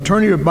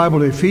turn your Bible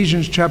to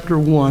Ephesians chapter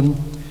 1.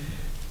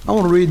 I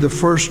want to read the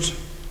first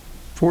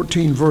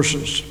 14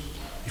 verses.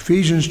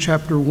 Ephesians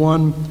chapter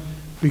 1,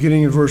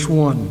 beginning in verse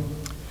 1.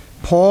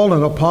 Paul,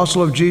 an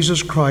apostle of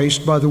Jesus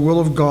Christ, by the will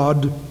of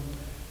God,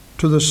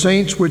 to the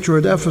saints which are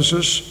at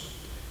Ephesus,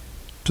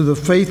 to the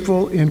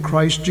faithful in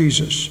Christ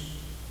Jesus.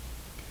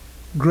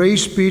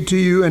 Grace be to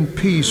you and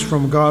peace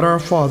from God our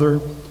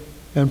Father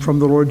and from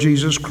the Lord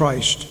Jesus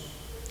Christ.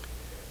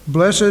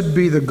 Blessed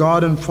be the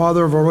God and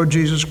Father of our Lord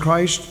Jesus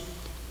Christ,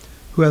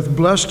 who hath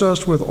blessed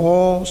us with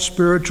all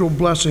spiritual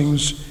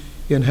blessings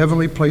in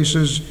heavenly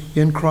places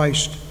in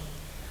Christ,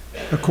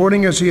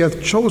 according as he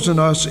hath chosen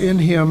us in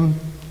him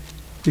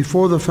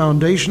before the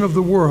foundation of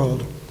the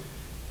world,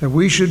 that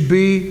we should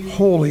be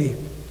holy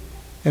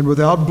and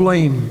without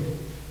blame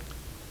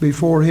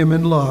before him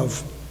in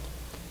love,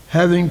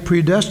 having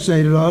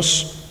predestinated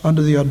us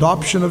unto the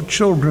adoption of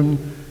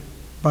children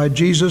by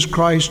Jesus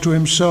Christ to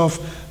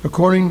himself,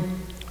 according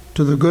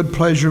to the good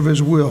pleasure of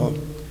his will,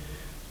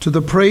 to the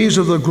praise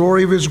of the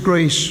glory of his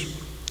grace,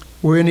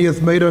 wherein he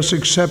hath made us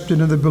accepted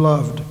in the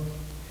beloved,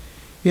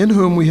 in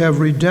whom we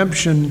have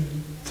redemption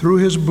through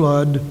his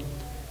blood,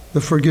 the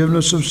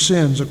forgiveness of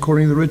sins,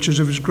 according to the riches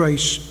of his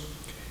grace,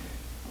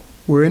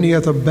 wherein he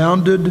hath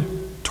abounded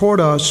toward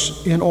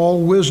us in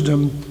all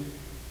wisdom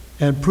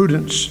and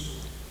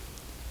prudence,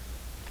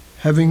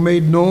 having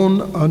made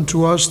known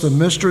unto us the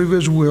mystery of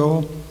his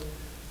will,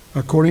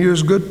 according to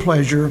his good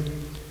pleasure,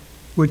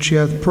 which he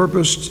hath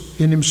purposed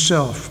in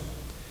himself,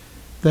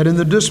 that in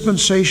the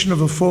dispensation of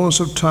the fullness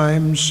of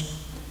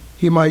times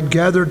he might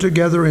gather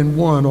together in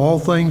one all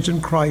things in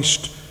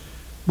Christ,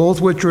 both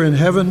which are in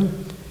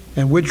heaven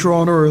and which are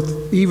on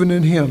earth, even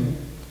in him,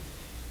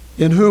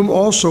 in whom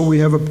also we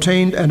have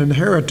obtained an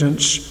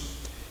inheritance,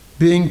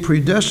 being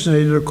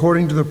predestinated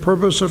according to the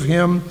purpose of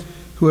him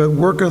who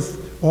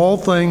worketh all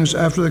things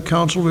after the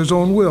counsel of his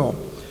own will,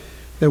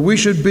 that we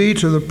should be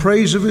to the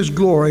praise of his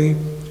glory,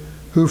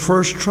 who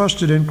first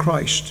trusted in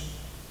Christ,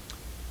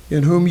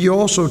 in whom ye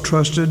also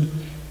trusted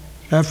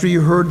after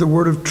you heard the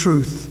word of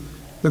truth,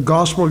 the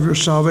gospel of your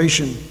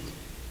salvation,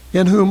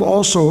 in whom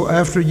also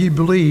after ye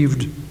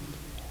believed,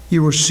 ye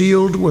were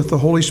sealed with the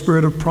Holy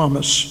Spirit of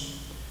promise,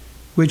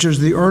 which is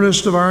the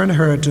earnest of our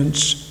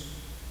inheritance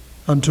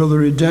until the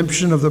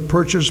redemption of the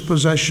purchased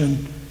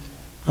possession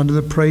unto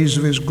the praise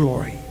of his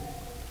glory.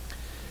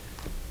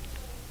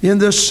 In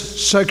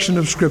this section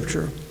of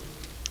Scripture,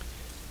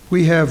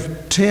 we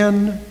have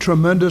 10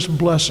 tremendous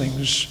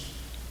blessings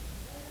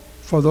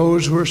for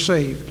those who are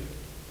saved.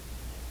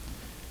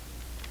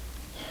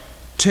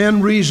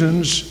 10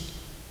 reasons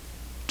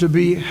to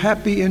be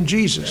happy in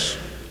Jesus.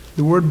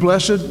 The word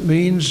blessed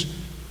means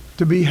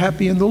to be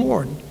happy in the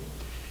Lord.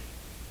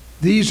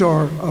 These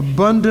are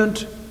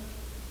abundant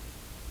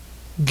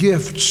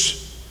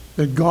gifts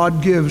that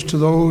God gives to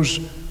those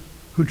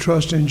who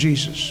trust in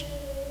Jesus.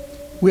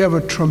 We have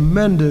a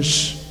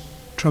tremendous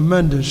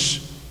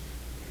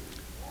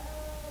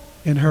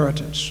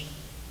inheritance.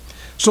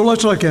 So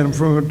let's look at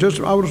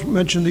them. I will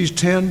mention these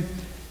 10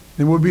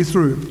 and we'll be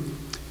through.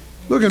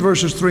 Look at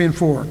verses 3 and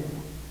 4.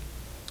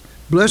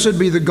 Blessed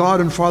be the God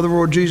and Father of our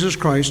Lord Jesus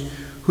Christ,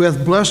 who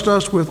hath blessed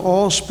us with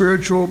all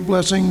spiritual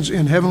blessings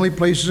in heavenly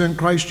places in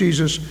Christ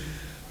Jesus,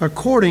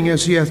 according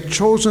as he hath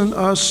chosen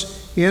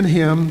us in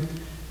him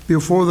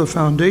before the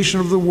foundation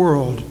of the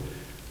world,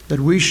 that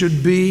we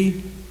should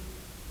be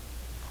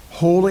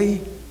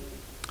holy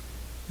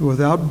and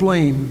without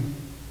blame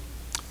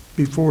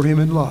before him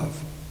in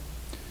love.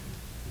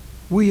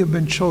 We have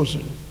been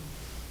chosen.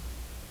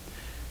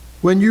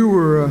 When you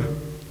were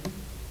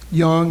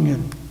young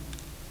and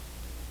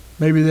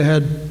maybe they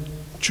had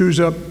choose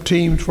up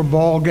teams for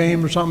ball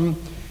game or something,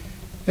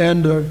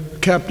 and the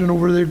captain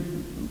over there,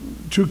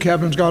 2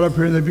 captains got up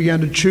here and they began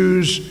to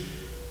choose.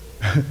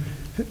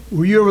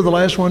 Were you ever the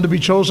last one to be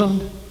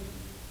chosen?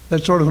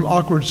 That's sort of an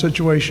awkward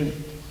situation.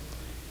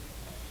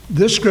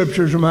 This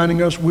scripture is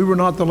reminding us we were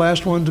not the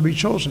last one to be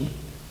chosen.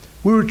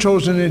 We were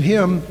chosen in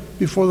him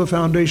before the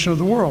foundation of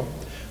the world.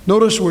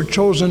 Notice we're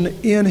chosen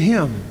in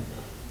him.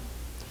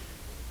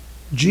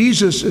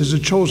 Jesus is the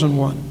chosen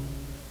one.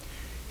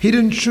 He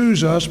didn't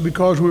choose us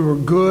because we were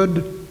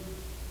good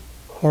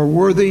or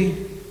worthy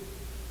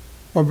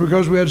or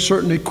because we had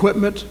certain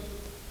equipment,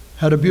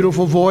 had a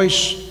beautiful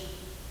voice,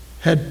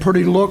 had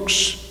pretty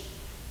looks,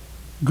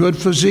 good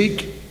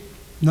physique.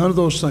 None of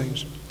those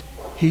things.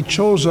 He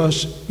chose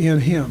us in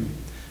him.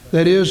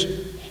 That is,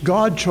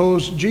 God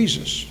chose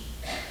Jesus.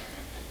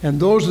 And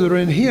those that are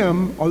in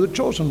him are the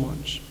chosen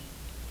ones.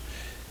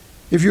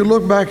 If you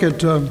look back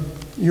at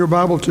your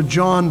Bible to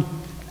John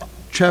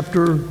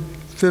chapter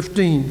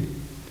 15,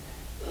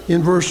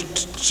 in verse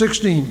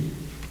 16,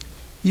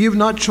 ye have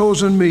not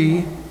chosen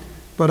me,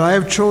 but I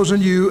have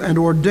chosen you and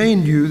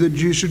ordained you that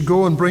you should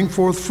go and bring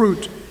forth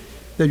fruit,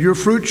 that your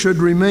fruit should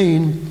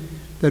remain,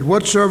 that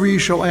whatsoever you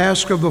shall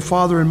ask of the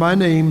Father in my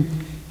name,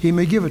 he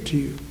may give it to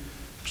you.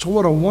 So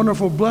what a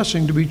wonderful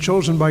blessing to be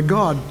chosen by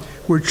God.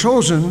 We're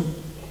chosen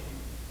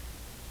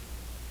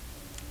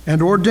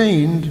and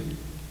ordained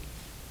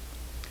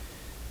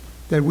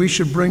that we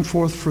should bring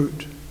forth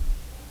fruit.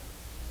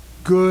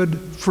 good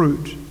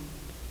fruit.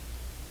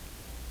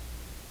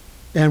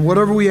 And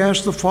whatever we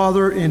ask the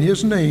Father in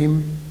His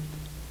name,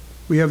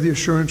 we have the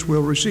assurance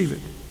we'll receive it.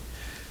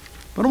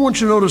 But I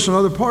want you to notice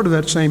another part of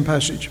that same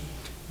passage.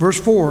 Verse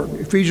 4,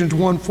 Ephesians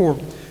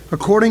 1:4.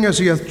 According as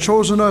He hath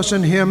chosen us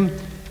in Him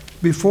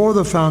before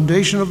the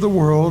foundation of the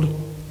world,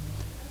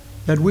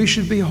 that we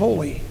should be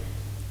holy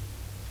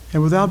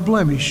and without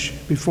blemish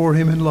before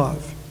Him in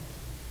love.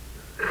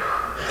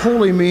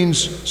 Holy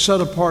means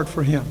set apart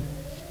for Him.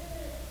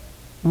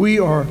 We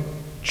are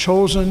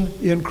chosen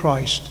in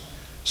Christ,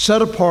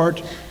 set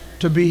apart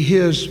to be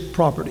His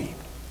property,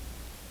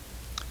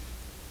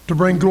 to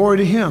bring glory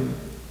to Him.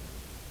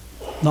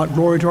 Not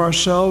glory to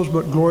ourselves,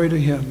 but glory to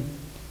Him.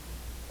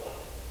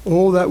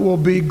 Oh, that will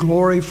be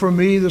glory for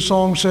me, the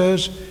song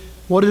says.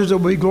 What is it that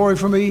will be glory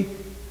for me?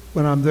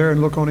 When I'm there and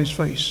look on His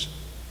face.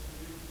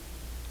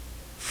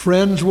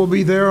 Friends will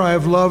be there I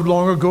have loved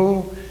long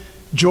ago.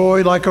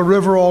 Joy like a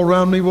river all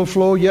around me will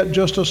flow, yet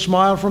just a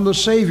smile from the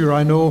Savior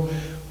I know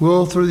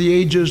will through the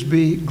ages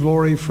be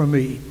glory for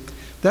me.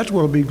 That's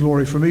what will be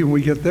glory for me when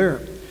we get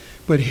there.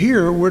 But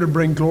here we're to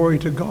bring glory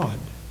to God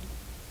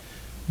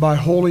by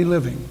holy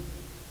living,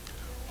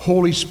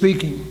 holy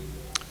speaking,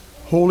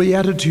 holy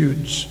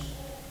attitudes,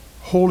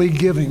 holy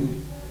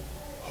giving,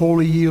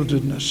 holy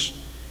yieldedness.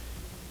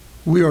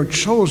 We are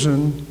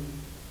chosen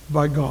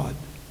by God.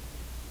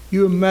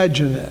 You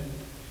imagine that.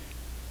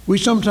 We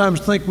sometimes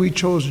think we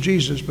chose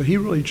Jesus, but He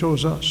really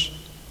chose us.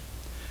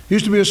 There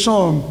used to be a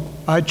song,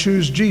 I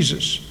Choose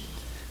Jesus.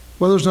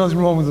 Well, there's nothing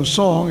wrong with the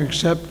song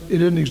except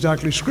it isn't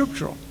exactly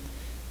scriptural.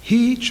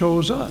 He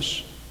chose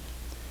us.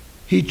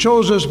 He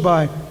chose us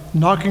by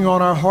knocking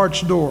on our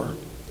heart's door.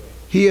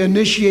 He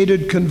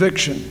initiated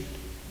conviction.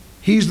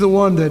 He's the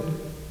one that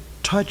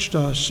touched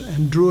us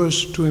and drew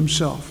us to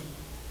Himself.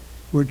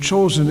 We're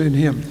chosen in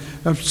Him.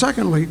 Now,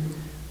 secondly,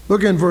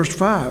 look in verse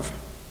 5.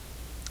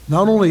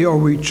 Not only are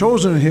we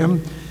chosen in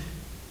Him,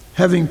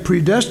 having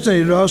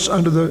predestinated us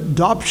unto the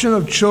adoption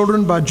of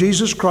children by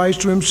Jesus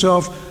Christ to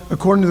Himself,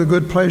 according to the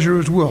good pleasure of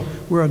His will.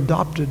 We're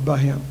adopted by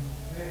Him.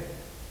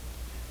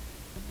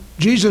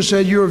 Jesus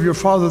said, you're of your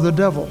father the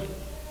devil.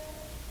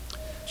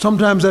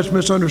 Sometimes that's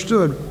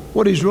misunderstood.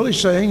 What He's really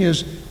saying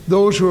is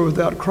those who are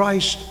without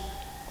Christ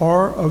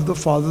are of the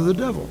father the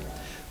devil.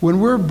 When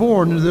we're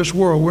born into this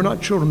world, we're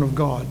not children of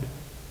God.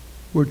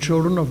 We're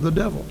children of the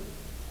devil.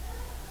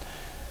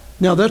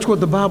 Now, that's what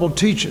the Bible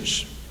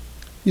teaches.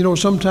 You know,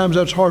 sometimes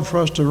that's hard for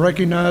us to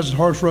recognize, it's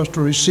hard for us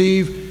to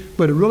receive,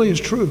 but it really is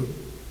true.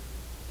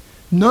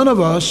 None of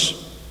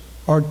us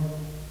are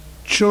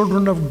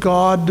children of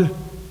God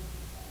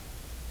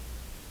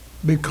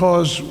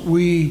because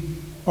we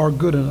are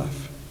good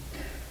enough.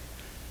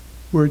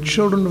 We're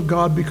children of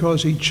God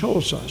because He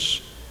chose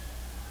us.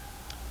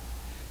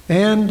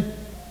 And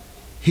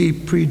He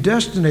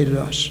predestinated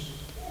us,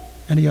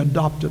 and He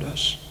adopted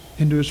us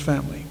into His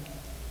family.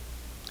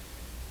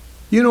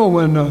 You know,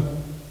 when, I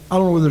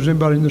don't know whether there's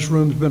anybody in this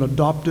room who's been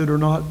adopted or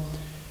not,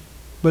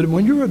 but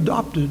when you're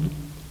adopted,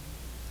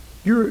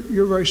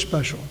 you're very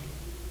special.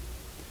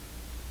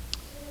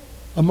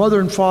 A mother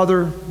and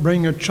father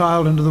bring a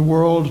child into the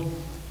world.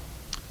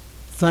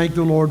 Thank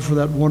the Lord for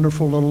that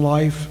wonderful little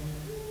life.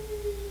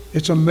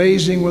 It's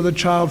amazing when the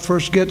child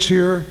first gets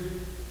here.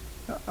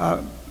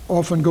 I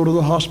often go to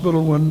the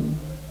hospital when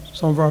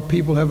some of our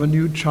people have a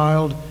new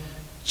child.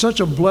 It's such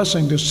a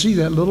blessing to see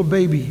that little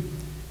baby,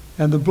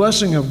 and the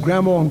blessing of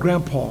grandma and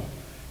grandpa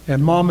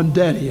and mom and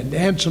daddy and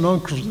aunts and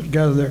uncles that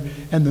gather there,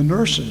 and the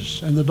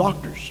nurses and the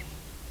doctors.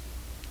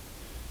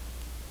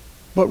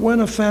 But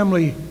when a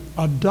family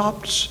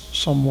adopts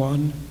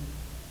someone,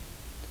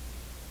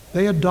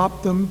 they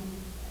adopt them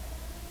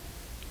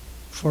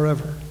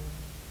forever.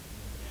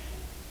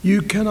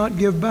 You cannot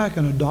give back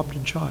an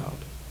adopted child.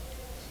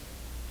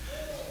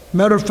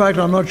 Matter of fact,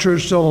 I'm not sure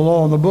it's still a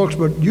law in the books,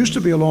 but it used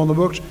to be a law in the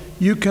books.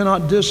 You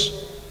cannot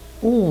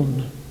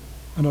disown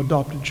an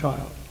adopted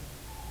child.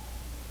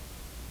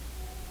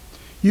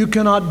 You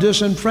cannot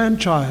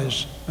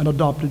disenfranchise an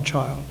adopted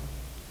child.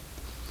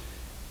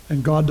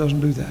 And God doesn't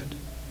do that.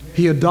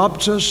 He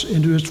adopts us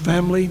into His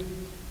family,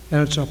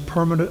 and it's a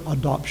permanent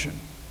adoption.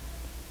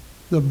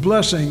 The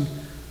blessing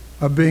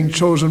of being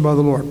chosen by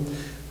the Lord.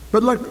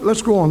 But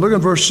let's go on. Look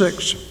at verse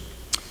 6.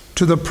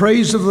 To the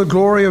praise of the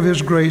glory of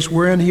His grace,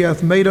 wherein He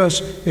hath made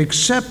us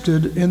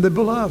accepted in the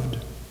beloved.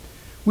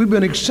 We've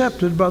been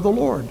accepted by the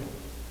Lord.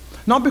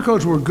 Not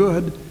because we're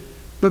good,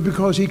 but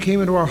because He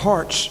came into our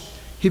hearts.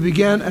 He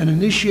began an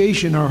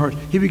initiation in our hearts.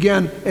 He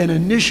began an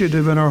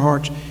initiative in our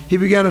hearts. He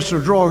began us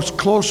to draw us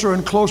closer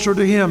and closer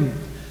to Him.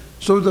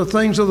 So the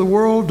things of the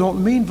world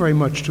don't mean very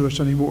much to us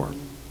anymore.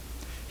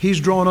 He's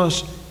drawn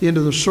us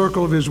into the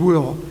circle of His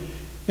will,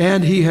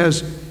 and He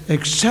has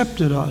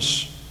accepted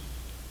us,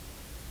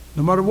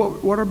 no matter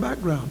what our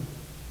background.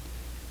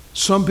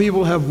 Some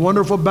people have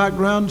wonderful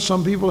backgrounds.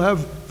 Some people have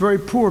very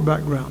poor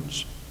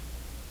backgrounds.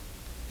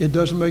 It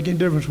doesn't make any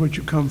difference what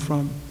you come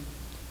from.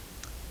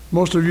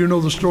 Most of you know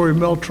the story of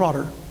Mel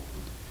Trotter.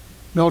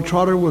 Mel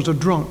Trotter was a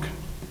drunk.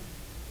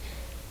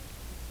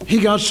 He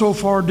got so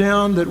far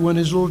down that when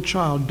his little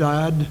child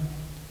died,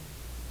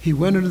 He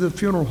went into the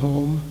funeral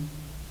home.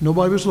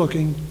 Nobody was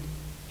looking.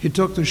 He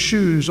took the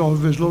shoes off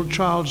of his little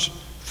child's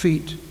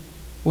feet,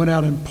 went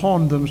out and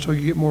pawned them so he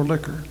could get more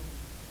liquor.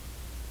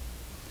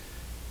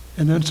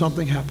 And then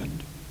something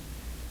happened.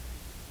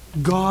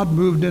 God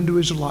moved into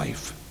his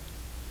life.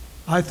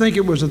 I think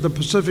it was at the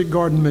Pacific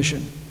Garden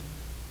Mission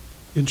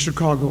in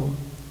Chicago.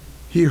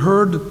 He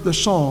heard the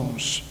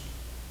songs.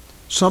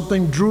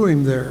 Something drew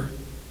him there.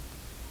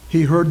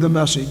 He heard the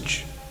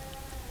message.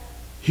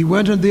 He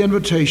went into the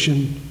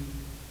invitation.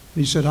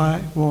 He said,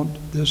 I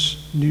want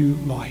this new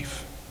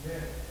life.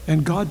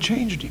 And God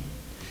changed him.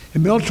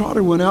 And Mel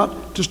Trotter went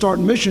out to start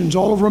missions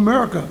all over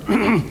America.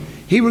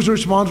 He was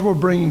responsible for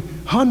bringing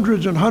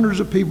hundreds and hundreds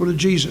of people to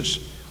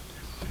Jesus.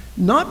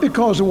 Not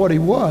because of what he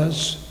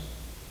was.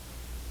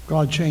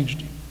 God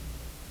changed him.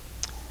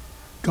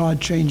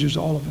 God changes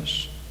all of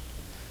us.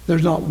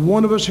 There's not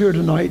one of us here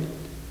tonight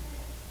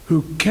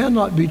who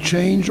cannot be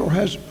changed or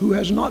who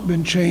has not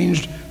been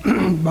changed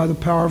by the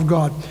power of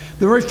God.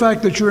 The very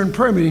fact that you're in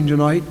prayer meeting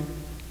tonight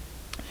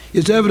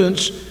is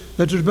evidence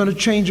that there's been a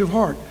change of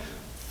heart.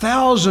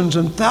 Thousands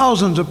and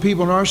thousands of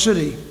people in our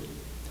city.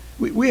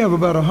 We have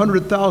about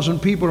 100,000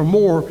 people or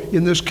more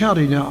in this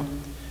county now.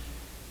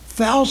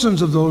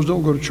 Thousands of those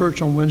don't go to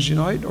church on Wednesday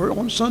night or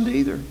on Sunday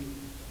either.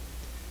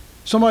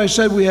 Somebody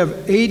said we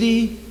have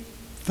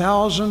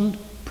 80,000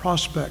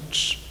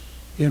 prospects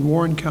in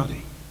Warren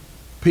County.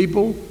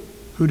 People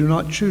who do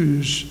not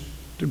choose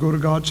to go to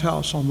God's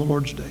house on the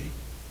Lord's Day.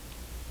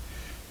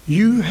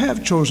 You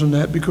have chosen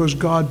that because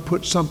God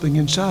put something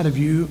inside of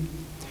you.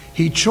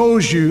 He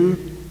chose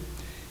you.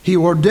 He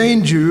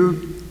ordained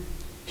you.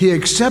 He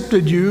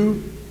accepted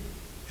you.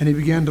 And he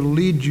began to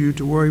lead you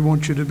to where he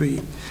wants you to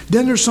be.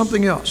 Then there's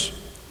something else.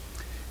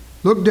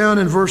 Look down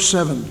in verse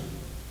 7.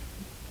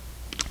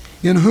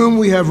 In whom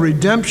we have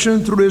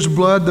redemption through his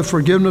blood, the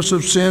forgiveness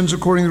of sins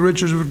according to the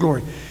riches of his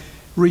glory.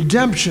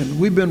 Redemption,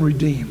 we've been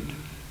redeemed.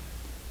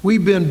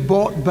 We've been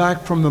bought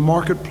back from the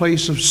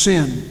marketplace of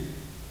sin.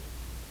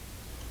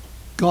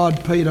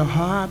 God paid a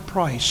high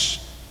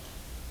price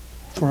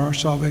for our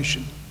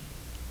salvation.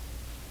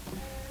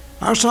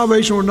 Our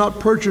salvation was not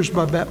purchased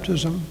by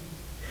baptism,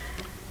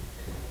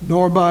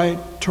 nor by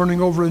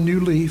turning over a new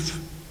leaf,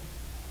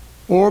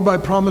 or by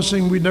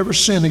promising we'd never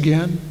sin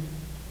again.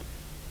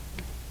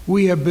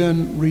 We have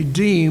been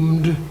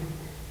redeemed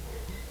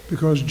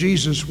because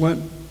Jesus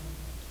went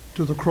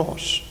to the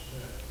cross.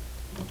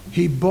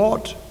 He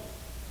bought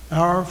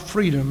our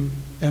freedom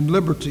and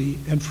liberty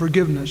and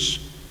forgiveness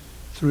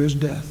through his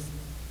death.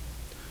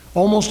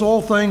 Almost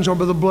all things are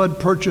by the blood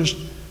purchased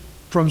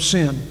from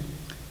sin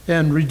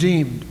and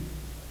redeemed.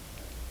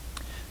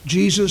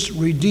 Jesus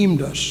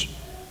redeemed us.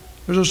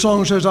 There's a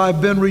song that says,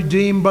 I've been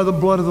redeemed by the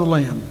blood of the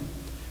Lamb.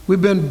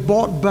 We've been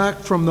bought back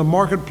from the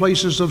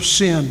marketplaces of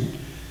sin.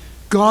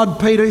 God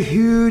paid a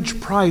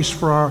huge price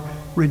for our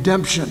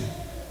redemption,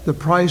 the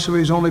price of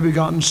his only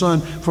begotten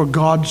Son. For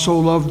God so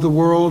loved the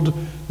world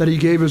that he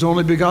gave his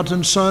only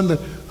begotten Son, that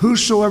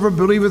whosoever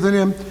believeth in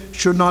him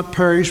should not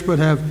perish but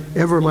have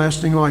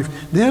everlasting life.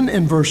 Then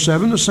in verse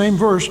 7, the same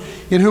verse,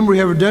 in whom we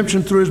have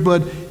redemption through his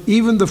blood,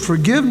 even the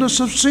forgiveness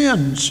of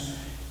sins.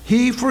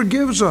 He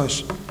forgives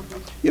us.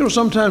 You know,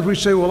 sometimes we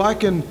say, well, I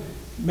can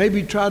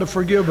maybe try to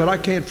forgive, but I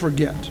can't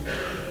forget.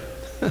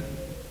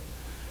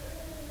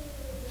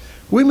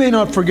 We may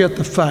not forget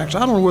the facts. I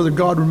don't know whether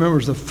God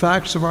remembers the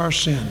facts of our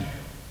sin.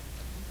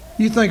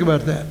 You think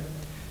about that.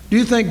 Do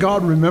you think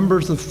God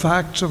remembers the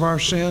facts of our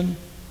sin?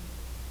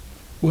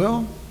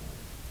 Well,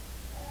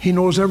 he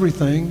knows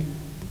everything.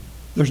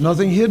 There's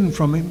nothing hidden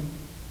from him.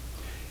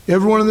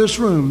 Everyone in this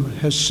room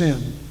has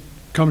sinned,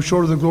 come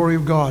short of the glory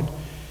of God.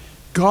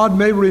 God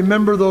may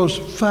remember those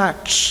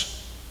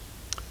facts,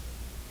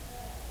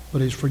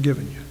 but he's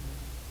forgiven you.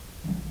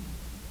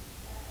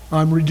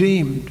 I'm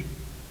redeemed.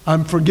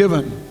 I'm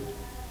forgiven.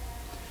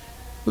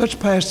 Let's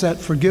pass that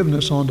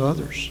forgiveness on to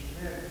others.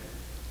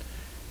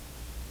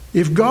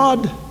 If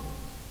God,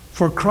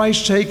 for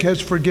Christ's sake,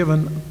 has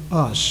forgiven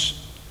us,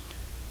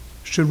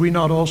 should we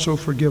not also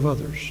forgive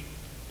others?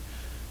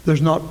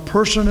 There's not a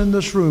person in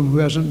this room who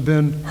hasn't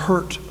been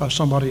hurt by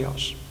somebody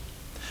else.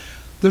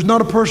 There's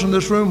not a person in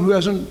this room who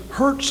hasn't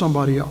hurt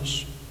somebody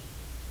else.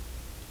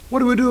 What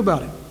do we do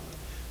about it?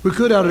 We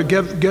could have a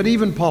get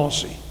even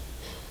policy.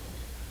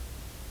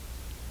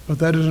 But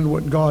that isn't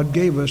what God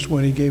gave us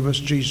when he gave us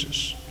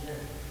Jesus.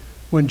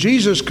 When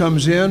Jesus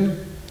comes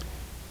in,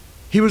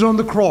 he was on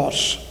the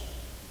cross.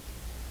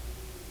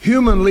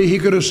 Humanly, he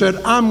could have said,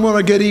 I'm going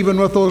to get even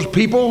with those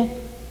people.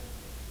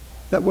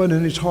 That wasn't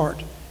in his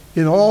heart.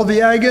 In all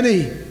the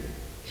agony,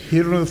 he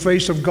hid on the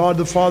face of God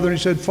the Father and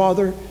he said,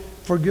 Father,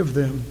 forgive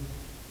them.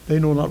 They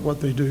know not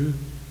what they do.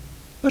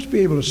 Let's be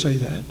able to say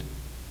that.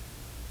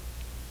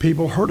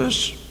 People hurt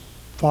us.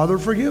 Father,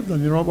 forgive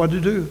them. You know what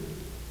to do.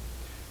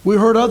 We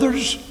hurt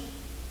others.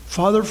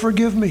 Father,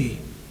 forgive me.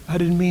 I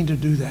didn't mean to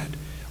do that.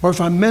 Or if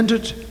I meant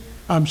it,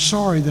 I'm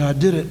sorry that I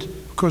did it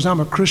because I'm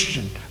a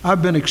Christian.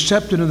 I've been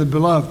accepted in the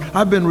beloved.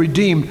 I've been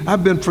redeemed.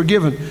 I've been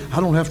forgiven. I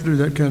don't have to do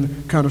that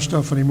kind of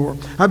stuff anymore.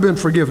 I've been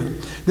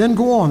forgiven. Then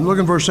go on. Look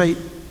in verse 8.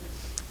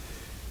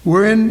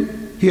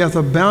 wherein he hath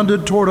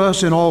abounded toward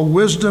us in all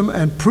wisdom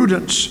and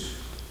prudence.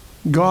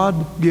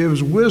 God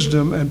gives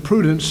wisdom and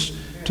prudence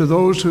to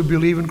those who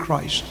believe in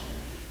Christ.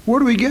 Where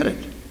do we get it?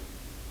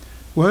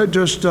 Well, it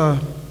just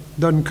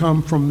doesn't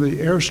come from the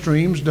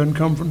airstreams, doesn't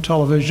come from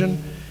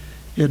television.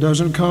 It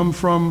doesn't come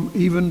from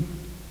even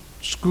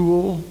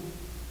school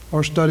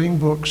or studying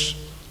books.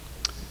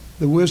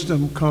 The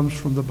wisdom comes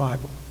from the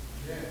Bible.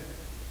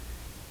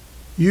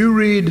 You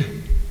read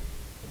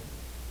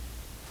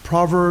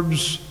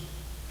Proverbs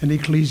and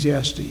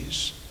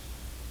Ecclesiastes.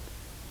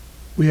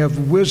 We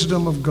have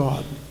wisdom of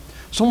God.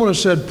 Someone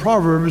has said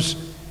Proverbs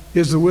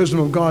is the wisdom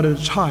of God at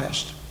its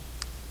highest.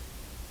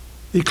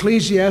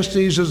 Ecclesiastes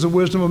is the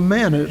wisdom of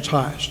man at its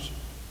highest.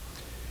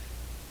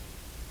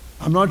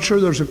 I'm not sure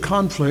there's a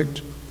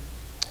conflict,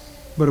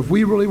 but if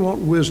we really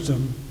want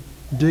wisdom,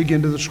 dig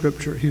into the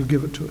Scripture. He'll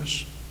give it to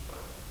us.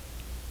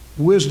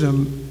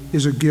 Wisdom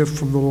is a gift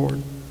from the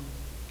Lord.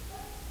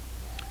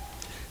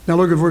 Now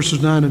look at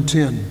verses 9 and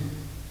 10.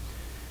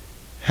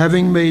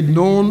 Having made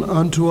known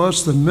unto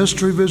us the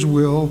mystery of his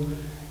will,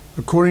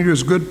 according to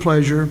his good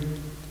pleasure,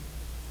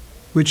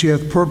 which he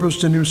hath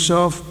purposed in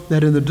himself,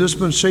 that in the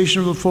dispensation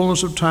of the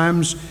fullness of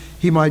times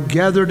he might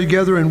gather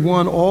together in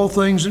one all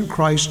things in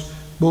Christ,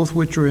 both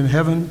which are in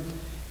heaven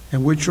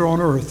and which are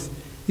on earth,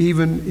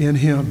 even in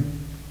him.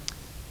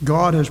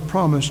 God has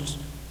promised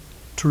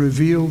to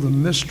reveal the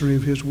mystery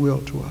of his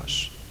will to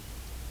us.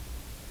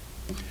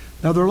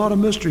 Now, there are a lot of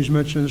mysteries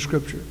mentioned in the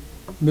Scripture.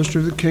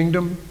 Mystery of the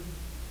kingdom.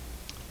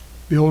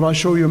 Behold, I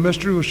show you a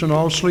mystery. We shall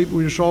all sleep.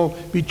 We shall all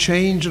be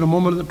changed in a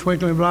moment of the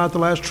twinkling of an eye at the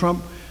last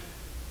trump.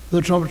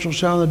 The trumpet shall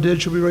sound, the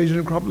dead shall be raised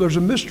incorruptible. There's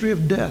a mystery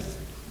of death.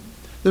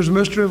 There's a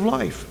mystery of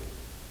life.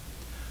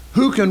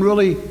 Who can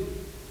really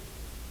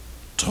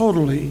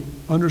totally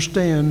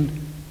understand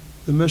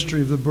the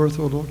mystery of the birth of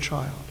a little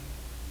child?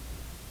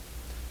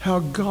 How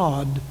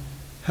God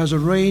has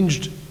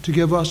arranged to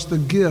give us the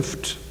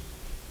gift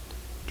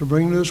to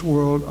bring to this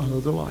world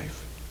another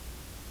life.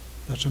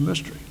 That's a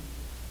mystery.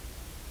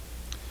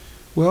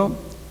 Well,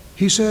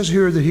 he says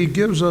here that he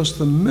gives us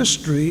the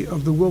mystery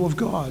of the will of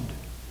God.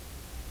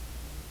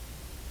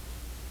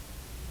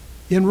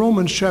 In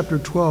Romans chapter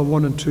 12,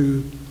 1 and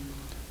 2,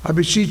 I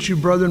beseech you,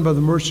 brethren, by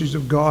the mercies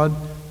of God,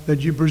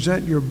 that you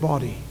present your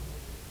body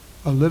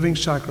a living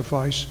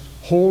sacrifice,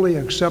 holy,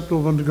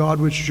 acceptable unto God,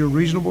 which is your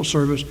reasonable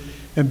service,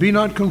 and be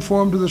not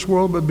conformed to this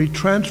world, but be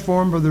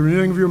transformed by the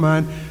renewing of your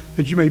mind,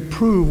 that you may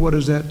prove what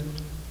is that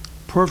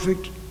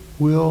perfect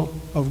will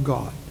of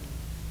God.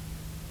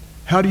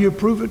 How do you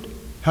prove it?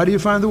 How do you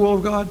find the will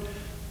of God?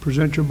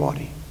 Present your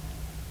body.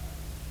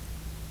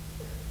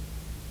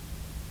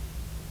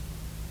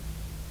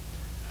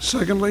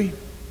 Secondly,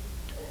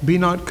 be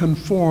not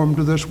conformed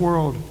to this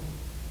world.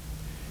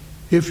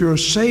 If you're a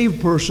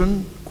saved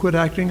person, quit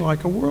acting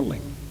like a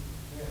worldling.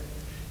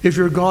 If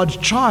you're God's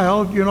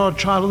child, you're not a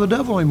child of the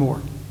devil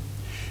anymore.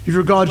 If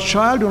you're God's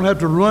child, you don't have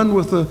to run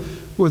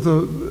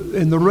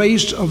in the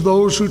race of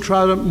those who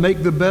try to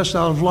make the best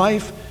out of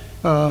life,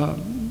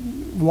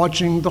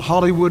 watching the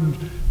Hollywood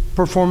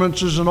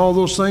performances and all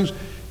those things.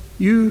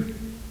 You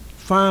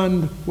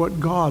find what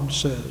God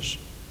says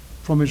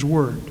from his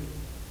word.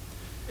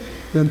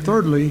 Then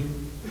thirdly,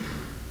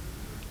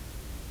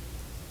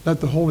 let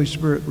the Holy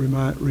Spirit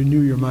renew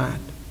your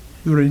mind.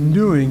 The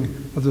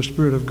renewing of the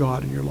Spirit of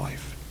God in your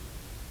life.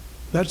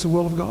 That's the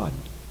will of God.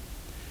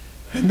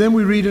 And then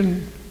we read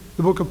in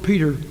the book of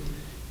Peter,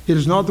 it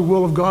is not the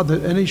will of God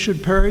that any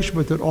should perish,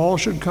 but that all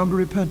should come to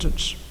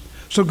repentance.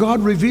 So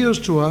God reveals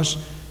to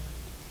us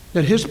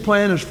that his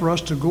plan is for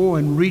us to go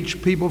and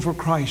reach people for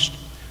Christ.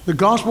 The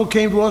gospel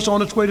came to us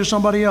on its way to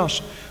somebody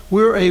else.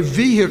 We're a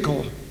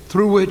vehicle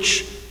through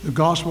which the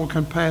gospel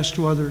can pass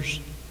to others.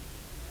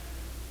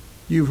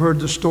 You've heard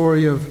the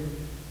story of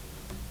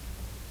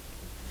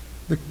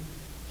the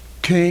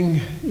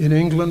king in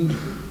England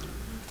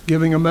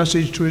giving a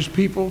message to his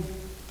people.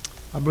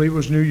 I believe it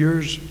was New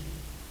Year's.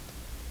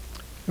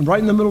 And right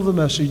in the middle of the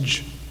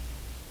message,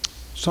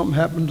 something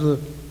happened to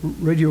the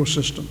radio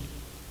system.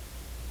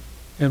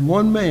 And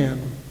one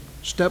man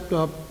stepped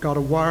up, got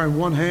a wire in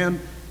one hand,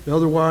 the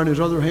other wire in his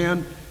other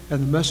hand,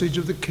 and the message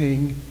of the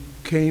king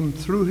came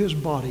through his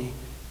body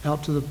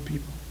out to the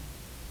people.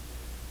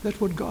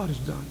 That's what God has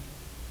done.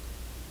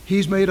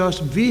 He's made us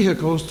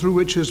vehicles through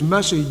which his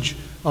message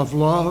of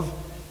love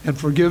and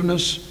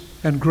forgiveness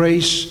and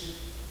grace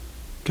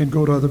can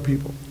go to other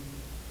people.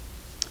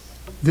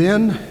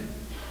 Then,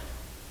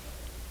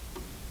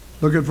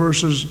 look at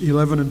verses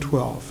 11 and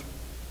 12.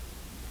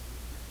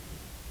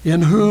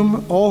 In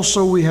whom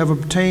also we have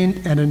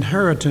obtained an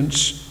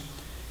inheritance,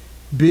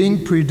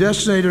 being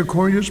predestinated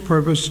according to his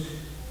purpose,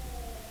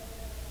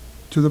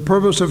 to the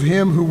purpose of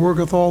him who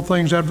worketh all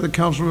things after the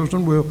counsel of his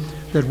own will,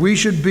 that we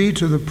should be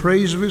to the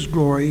praise of his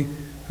glory,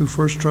 who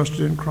first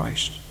trusted in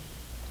Christ.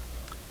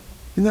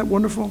 Isn't that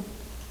wonderful?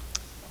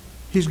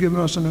 He's given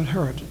us an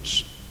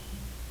inheritance.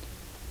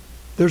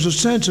 There's a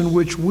sense in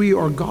which we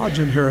are God's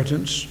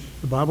inheritance.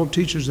 The Bible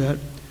teaches that.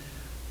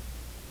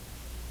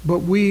 But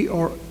we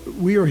are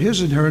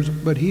his inheritance,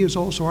 but he is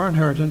also our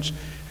inheritance.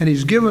 And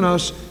He's given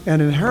us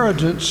an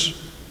inheritance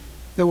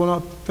that will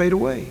not fade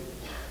away.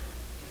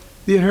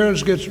 The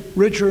inheritance gets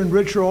richer and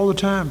richer all the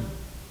time.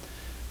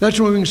 That's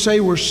when we can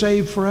say we're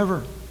saved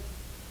forever.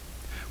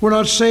 We're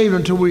not saved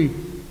until we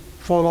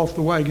fall off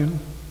the wagon,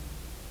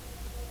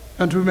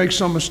 until we make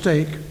some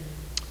mistake,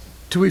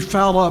 till we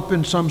foul up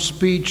in some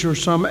speech or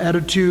some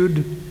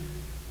attitude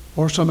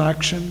or some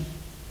action.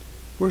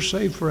 We're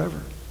saved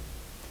forever.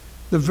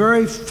 The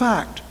very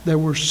fact that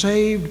we're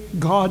saved,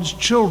 God's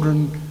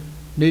children,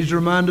 needs to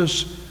remind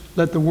us,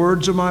 let the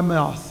words of my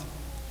mouth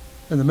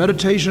and the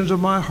meditations of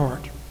my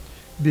heart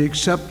be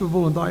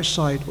acceptable in thy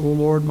sight, O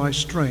Lord, my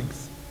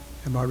strength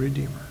and my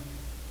Redeemer.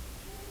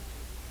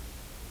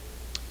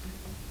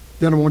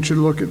 Then I want you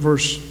to look at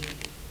verse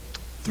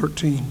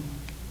 13.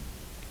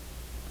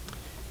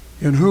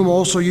 In whom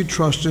also you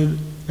trusted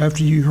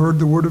after you heard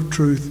the word of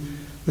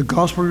truth, the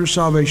gospel of your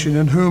salvation,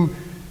 in whom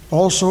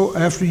also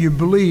after you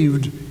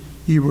believed,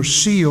 you were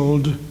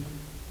sealed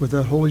with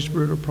that Holy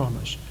Spirit of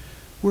promise.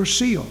 We're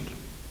sealed.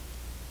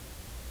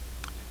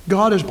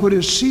 God has put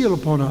His seal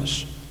upon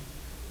us.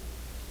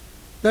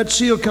 That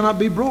seal cannot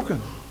be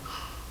broken.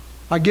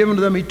 I give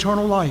unto them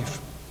eternal life.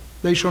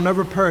 They shall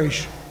never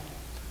perish.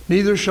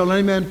 Neither shall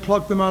any man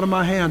pluck them out of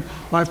my hand.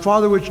 My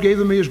Father which gave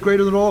them me is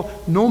greater than all.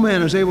 No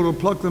man is able to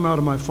pluck them out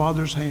of my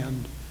Father's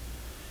hand.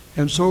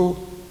 And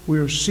so we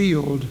are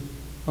sealed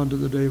unto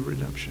the day of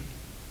redemption.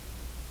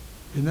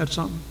 Isn't that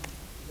something?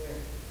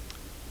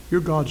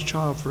 You're God's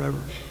child forever.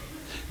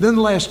 Then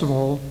last of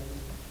all,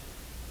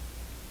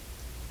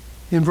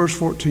 in verse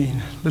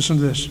 14, listen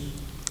to this.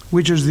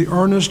 Which is the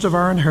earnest of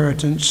our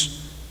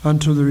inheritance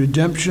unto the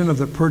redemption of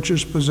the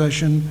purchased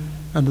possession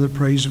unto the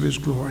praise of His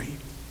glory.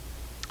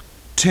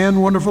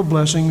 10 wonderful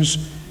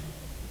blessings,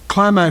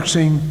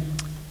 climaxing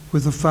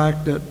with the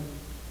fact that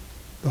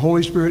the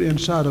Holy Spirit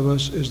inside of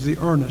us is the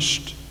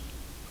earnest.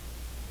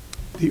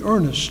 The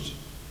earnest.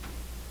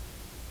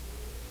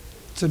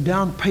 It's a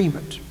down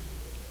payment.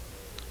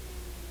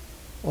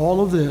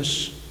 All of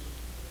this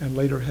and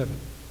later heaven.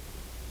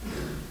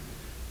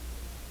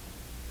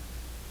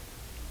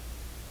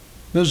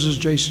 Mrs.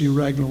 J.C.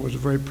 Ragland was a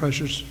very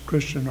precious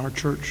Christian in our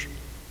church.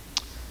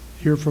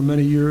 Here for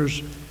many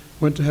years.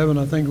 Went to heaven,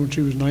 I think, when she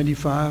was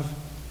 95.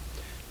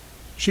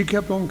 She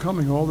kept on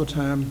coming all the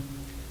time.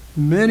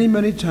 Many,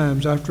 many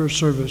times after a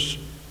service,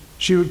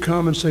 she would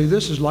come and say,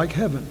 this is like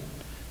heaven.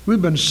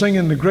 We've been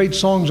singing the great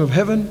songs of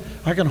heaven.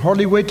 I can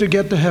hardly wait to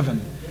get to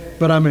heaven.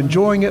 But I'm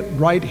enjoying it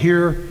right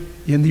here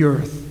in the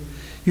earth.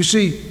 You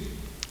see,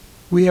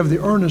 we have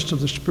the earnest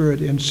of the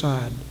Spirit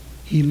inside.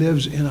 He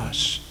lives in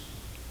us.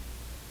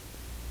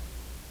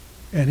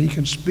 And He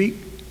can speak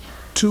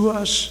to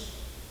us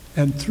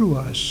and through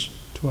us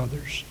to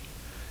others.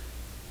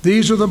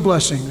 These are the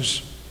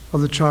blessings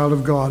of the child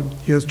of God.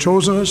 He has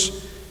chosen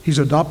us. He's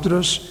adopted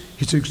us.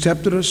 He's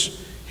accepted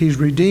us. He's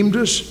redeemed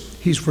us.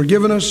 He's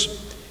forgiven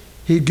us.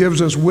 He gives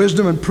us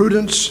wisdom and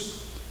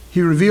prudence.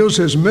 He reveals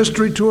His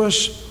mystery to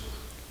us.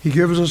 He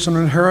gives us an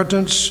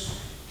inheritance.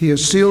 He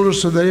has sealed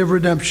us to the day of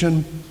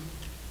redemption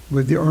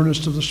with the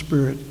earnest of the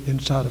Spirit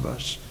inside of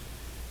us.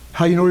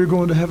 How you know you're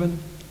going to heaven?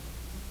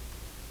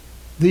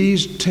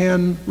 These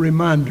 10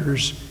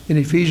 reminders in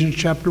Ephesians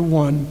chapter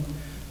 1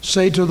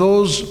 say to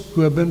those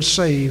who have been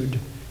saved,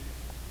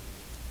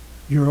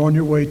 you're on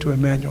your way to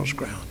Emmanuel's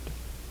ground.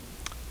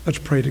 Let's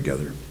pray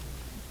together.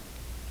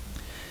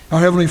 Our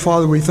Heavenly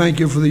Father, we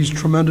thank You for these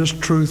tremendous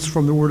truths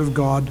from the Word of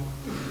God.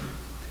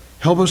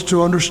 Help us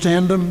to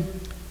understand them,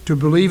 to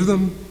believe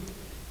them,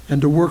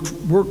 and to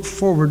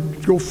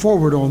go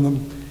forward on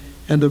them,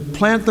 and to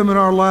plant them in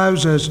our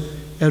lives as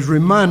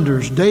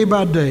reminders day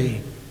by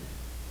day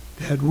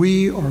that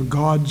we are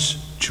God's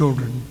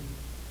children.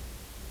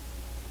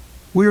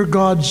 We are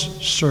God's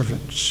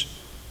servants.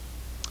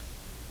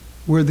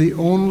 We're the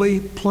only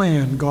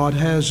plan God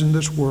has in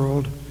this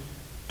world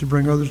to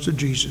bring others to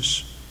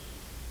Jesus.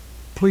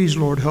 Please,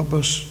 Lord, help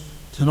us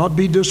to not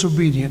be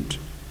disobedient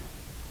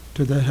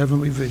to that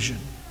heavenly vision.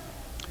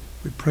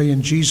 We pray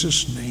in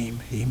Jesus' name,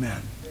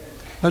 amen.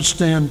 Let's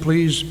stand,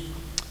 please.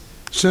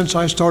 Since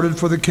I Started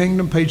for the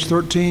Kingdom, page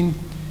 13.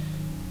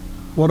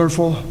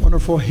 Wonderful,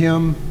 wonderful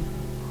hymn.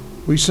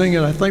 We sing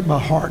it, I think, by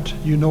heart.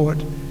 You know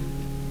it.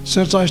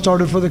 Since I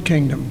Started for the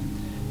Kingdom.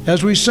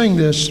 As we sing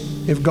this,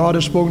 if God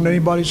has spoken to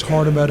anybody's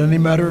heart about any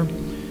matter,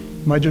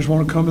 you might just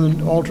want to come to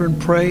the altar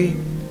and pray.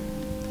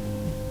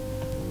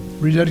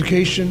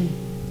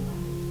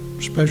 Rededication,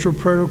 special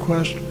prayer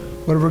request,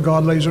 whatever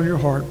God lays on your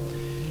heart.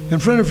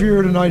 And friend, if you're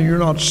here tonight and you're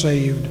not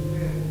saved,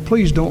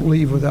 please don't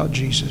leave without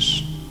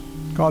Jesus.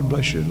 God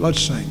bless you.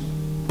 Let's sing.